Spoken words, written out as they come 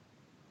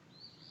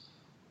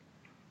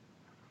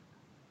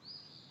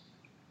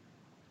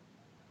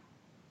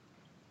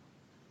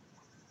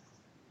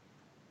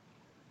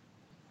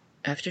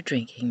After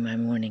drinking my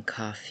morning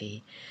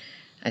coffee,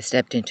 I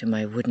stepped into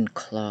my wooden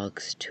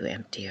clogs to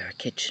empty our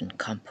kitchen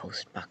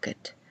compost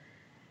bucket.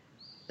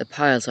 The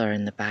piles are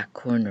in the back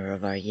corner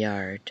of our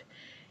yard,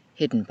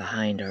 hidden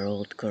behind our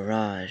old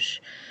garage,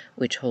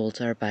 which holds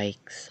our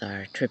bikes,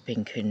 our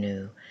tripping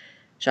canoe,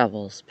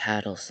 shovels,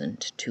 paddles, and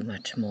too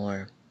much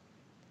more.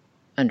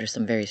 Under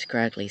some very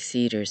scraggly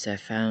cedars I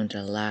found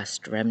a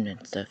last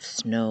remnant of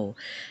snow,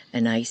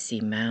 an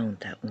icy mound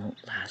that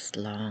won't last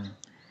long.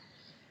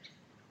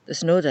 The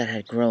snow that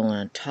had grown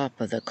on top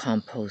of the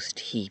compost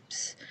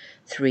heaps,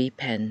 3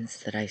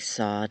 pens that I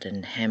sawed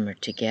and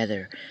hammered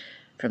together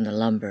from the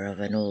lumber of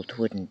an old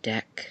wooden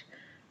deck,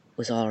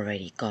 was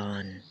already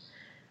gone,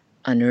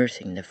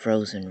 unearthing the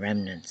frozen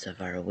remnants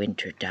of our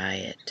winter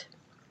diet.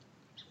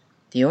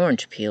 The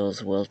orange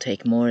peels will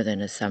take more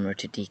than a summer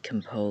to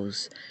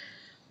decompose,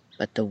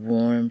 but the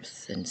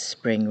warmth and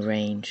spring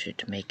rain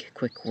should make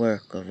quick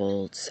work of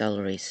old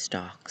celery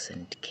stalks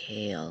and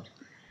kale.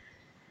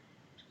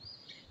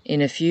 In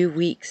a few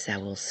weeks I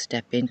will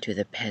step into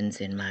the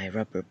pens in my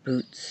rubber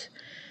boots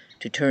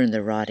to turn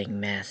the rotting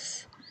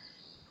mess,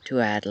 to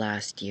add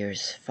last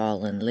year's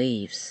fallen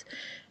leaves,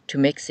 to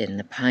mix in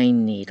the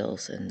pine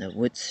needles and the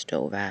wood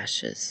stove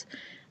ashes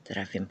that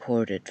I've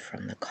imported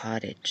from the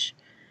cottage.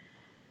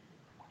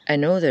 I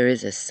know there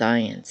is a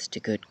science to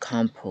good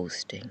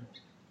composting,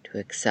 to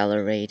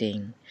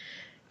accelerating,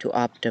 to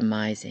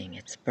optimizing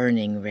its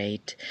burning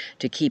rate,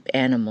 to keep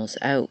animals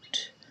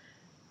out,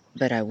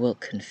 but I will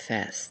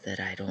confess that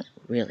I don't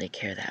really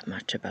care that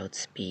much about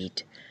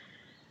speed.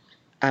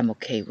 I'm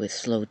okay with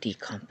slow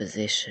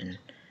decomposition,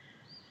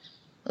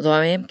 although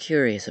I am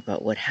curious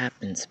about what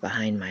happens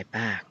behind my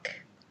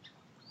back.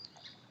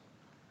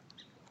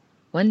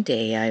 One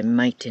day I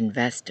might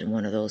invest in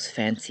one of those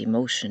fancy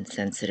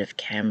motion-sensitive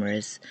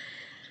cameras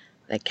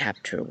that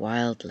capture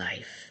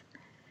wildlife.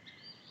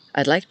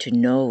 I'd like to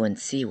know and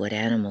see what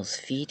animals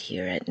feed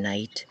here at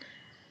night.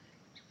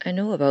 I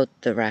know about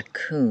the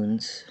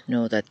raccoons,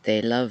 know that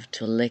they love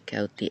to lick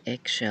out the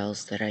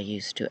eggshells that I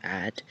used to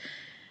add.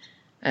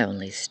 I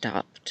only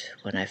stopped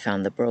when I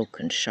found the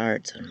broken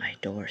shards on my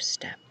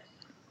doorstep.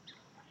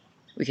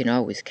 We can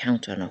always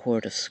count on a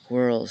horde of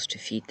squirrels to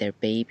feed their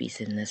babies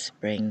in the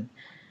spring.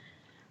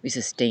 We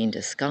sustained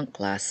a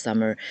skunk last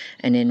summer,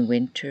 and in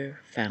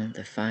winter found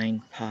the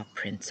fine paw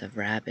prints of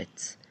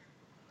rabbits.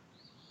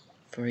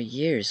 For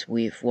years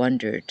we've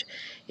wondered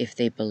if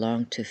they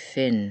belong to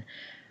Finn,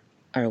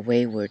 our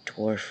wayward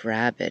dwarf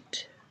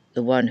rabbit,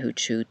 the one who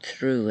chewed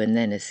through and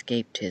then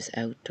escaped his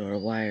outdoor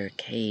wire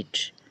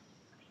cage.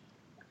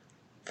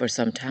 For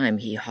some time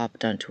he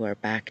hopped onto our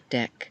back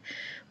deck,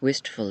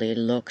 wistfully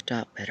looked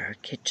up at our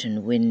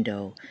kitchen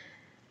window,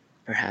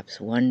 perhaps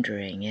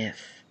wondering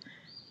if,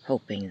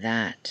 hoping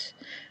that,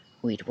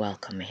 we'd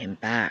welcome him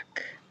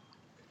back.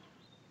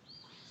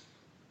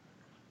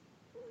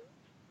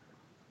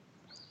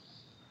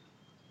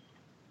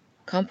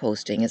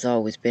 Composting has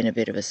always been a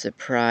bit of a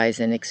surprise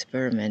and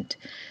experiment.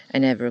 I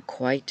never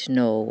quite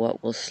know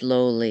what will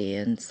slowly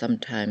and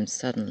sometimes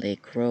suddenly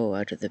grow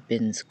out of the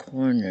bin's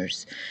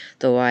corners,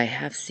 though I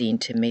have seen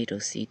tomato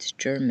seeds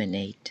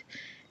germinate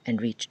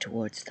and reach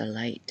towards the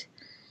light,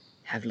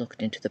 have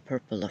looked into the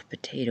purple of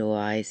potato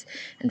eyes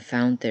and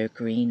found their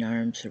green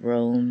arms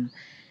roam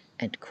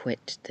and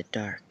quit the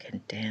dark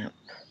and damp,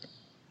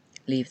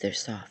 leave their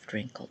soft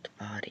wrinkled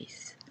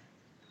bodies.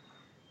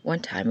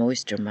 One time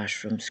oyster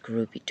mushrooms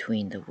grew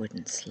between the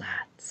wooden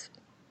slats.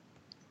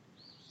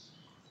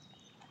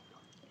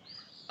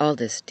 All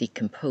this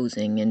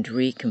decomposing and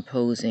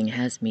recomposing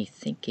has me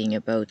thinking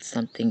about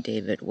something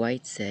David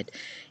Whyte said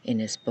in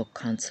his book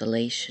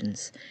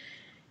Consolations,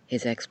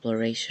 his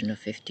exploration of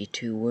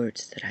 52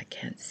 words that I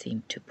can't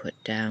seem to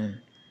put down.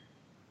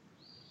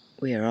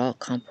 We are all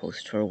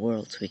compost for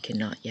worlds we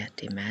cannot yet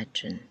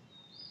imagine.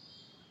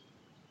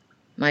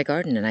 My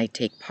garden and I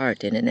take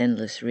part in an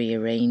endless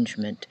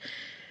rearrangement,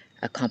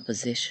 a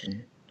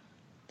composition.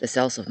 The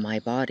cells of my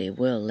body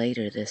will,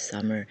 later this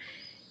summer,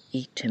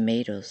 eat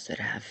tomatoes that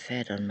I have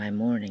fed on my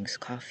morning's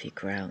coffee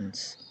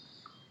grounds.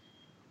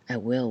 I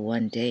will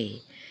one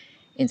day,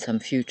 in some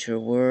future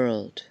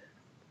world,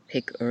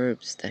 pick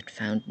herbs that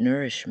found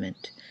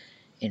nourishment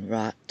in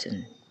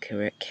rotten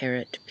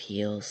carrot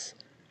peels,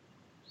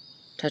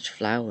 touch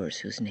flowers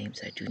whose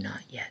names I do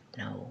not yet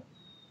know.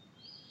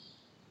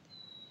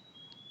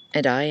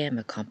 And I am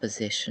a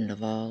composition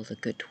of all the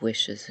good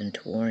wishes and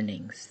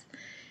warnings,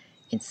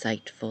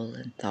 insightful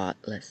and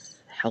thoughtless,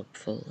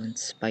 helpful and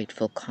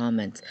spiteful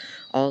comments,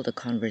 all the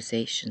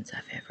conversations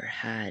I've ever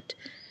had,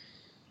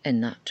 and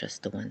not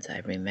just the ones I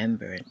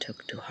remember and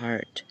took to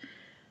heart,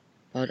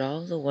 but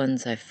all the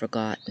ones I've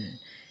forgotten,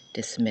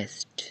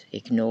 dismissed,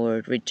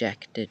 ignored,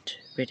 rejected,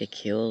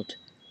 ridiculed.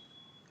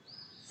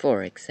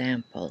 For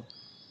example,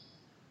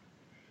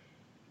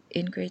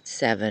 in grade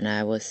 7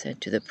 I was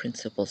sent to the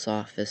principal's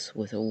office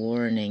with a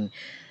warning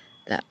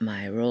that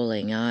my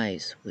rolling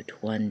eyes would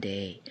one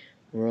day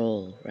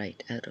roll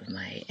right out of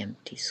my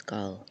empty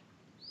skull.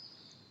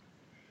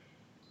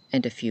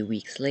 And a few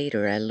weeks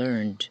later I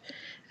learned,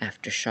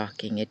 after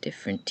shocking a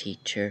different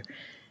teacher,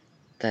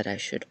 that I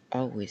should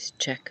always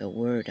check a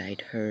word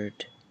I'd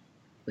heard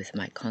with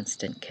my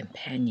constant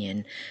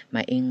companion,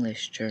 my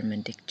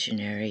English-German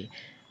dictionary,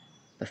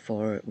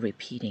 before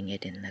repeating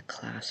it in the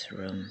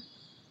classroom.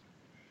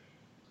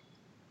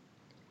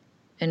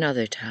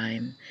 Another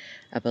time,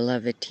 a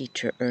beloved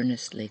teacher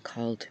earnestly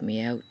called me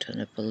out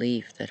on a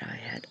belief that I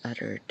had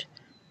uttered,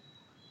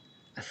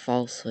 a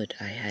falsehood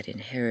I had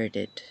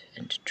inherited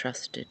and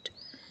trusted.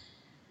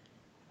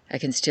 I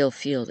can still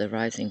feel the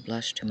rising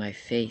blush to my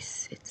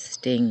face, its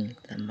sting,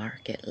 the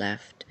mark it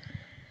left.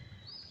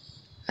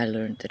 I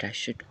learned that I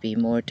should be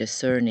more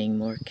discerning,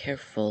 more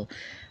careful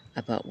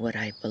about what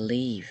I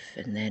believe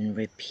and then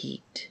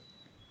repeat.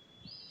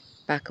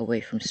 Back away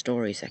from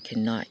stories I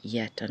cannot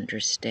yet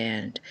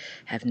understand,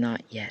 have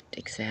not yet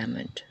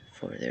examined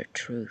for their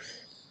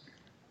truth.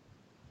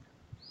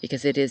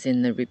 Because it is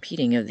in the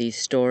repeating of these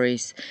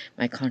stories,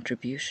 my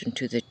contribution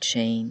to the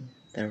chain,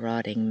 the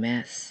rotting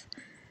mess,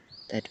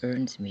 that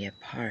earns me a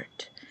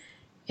part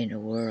in a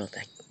world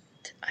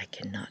that I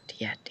cannot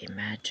yet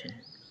imagine.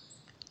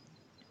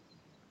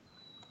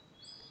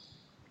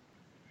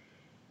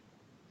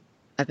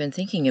 I've been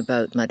thinking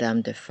about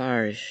Madame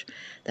Defarge,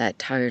 that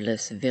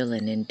tireless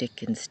villain in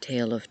Dickens'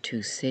 Tale of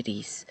Two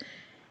Cities,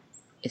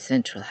 a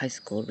Central High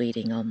School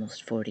reading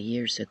almost 40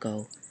 years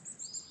ago.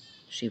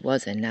 She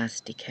was a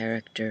nasty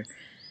character,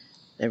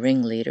 the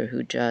ringleader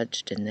who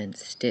judged and then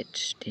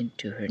stitched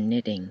into her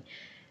knitting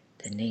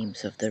the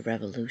names of the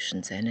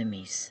Revolution's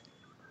enemies.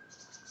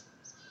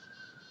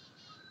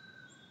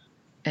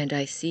 And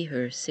I see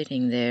her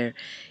sitting there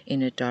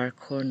in a dark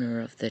corner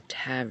of the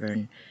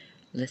tavern,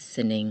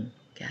 listening,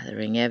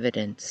 gathering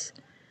evidence,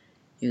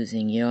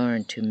 using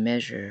yarn to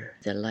measure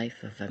the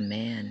life of a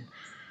man,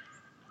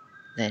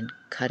 then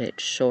cut it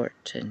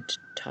short and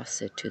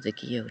toss it to the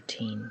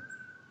guillotine.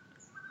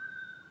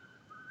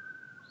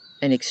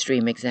 An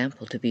extreme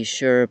example, to be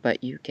sure,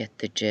 but you get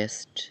the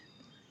gist.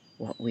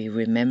 What we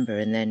remember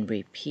and then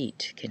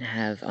repeat can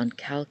have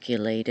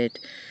uncalculated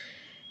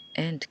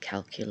and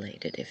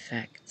calculated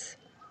effects.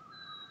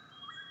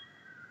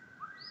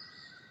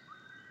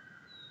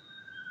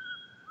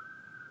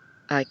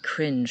 I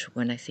cringe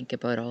when I think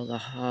about all the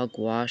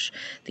hogwash,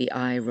 the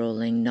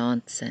eye-rolling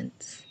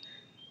nonsense,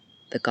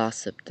 the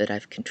gossip that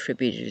I've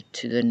contributed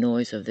to the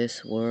noise of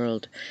this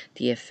world,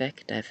 the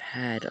effect I've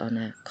had on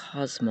a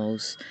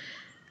cosmos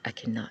I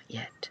cannot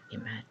yet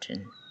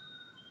imagine.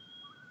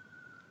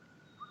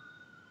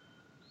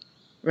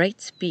 Right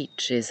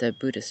speech is a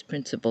Buddhist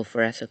principle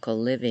for ethical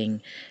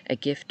living, a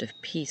gift of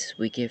peace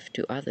we give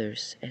to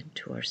others and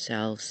to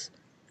ourselves.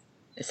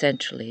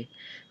 Essentially,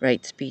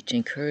 right speech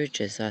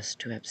encourages us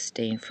to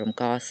abstain from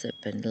gossip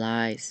and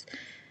lies,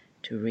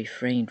 to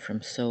refrain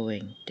from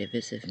sowing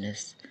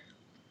divisiveness.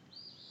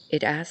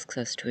 It asks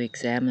us to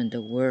examine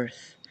the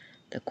worth,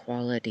 the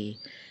quality,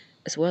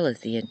 as well as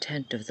the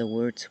intent of the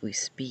words we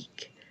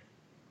speak.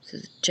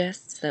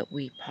 Suggests that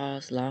we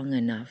pause long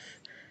enough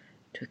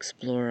to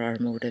explore our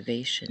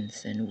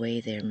motivations and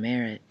weigh their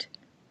merit.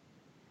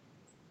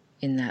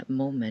 In that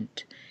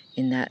moment,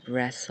 in that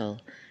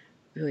wrestle,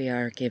 we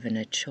are given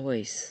a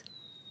choice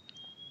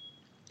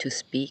to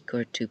speak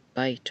or to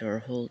bite or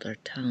hold our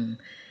tongue.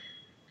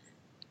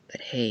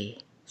 But hey,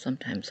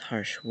 sometimes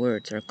harsh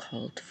words are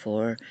called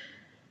for,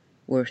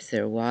 worth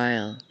their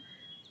while.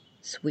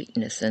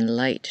 Sweetness and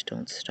light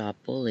don't stop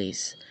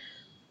bullies,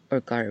 or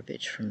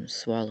garbage from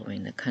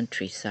swallowing the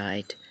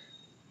countryside,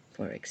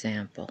 for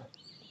example.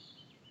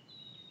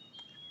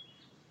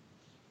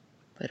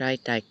 But I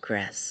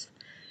digress.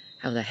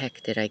 How the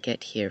heck did I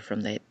get here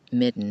from the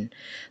midden,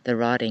 the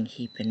rotting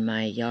heap in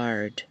my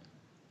yard?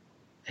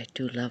 I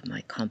do love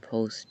my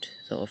compost,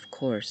 though of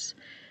course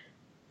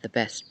the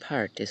best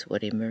part is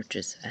what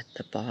emerges at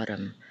the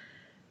bottom,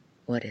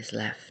 what is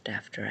left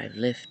after I've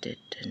lifted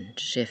and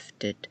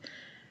shifted,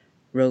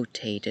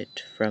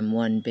 rotated from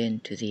one bin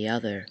to the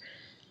other,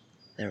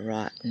 the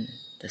rotten,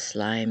 the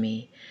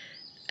slimy,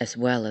 as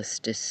well as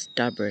this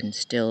stubborn,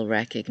 still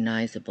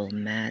recognizable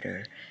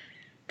matter,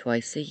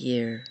 twice a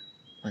year,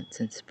 once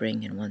in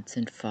spring and once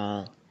in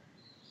fall.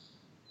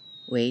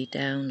 Way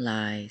down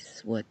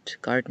lies what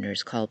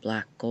gardeners call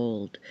black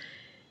gold,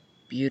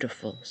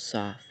 beautiful,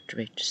 soft,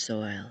 rich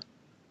soil.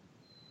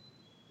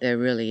 There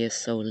really is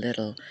so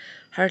little,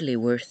 hardly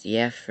worth the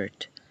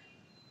effort,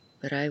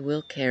 but I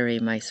will carry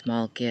my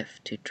small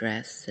gift to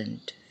dress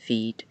and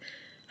feed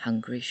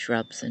hungry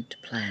shrubs and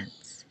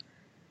plants,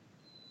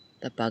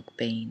 the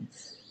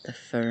bugbanes, the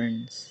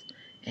ferns,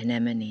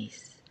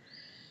 anemones,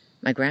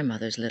 my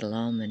grandmother's little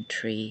almond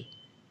tree,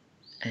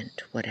 and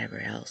whatever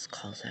else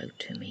calls out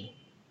to me.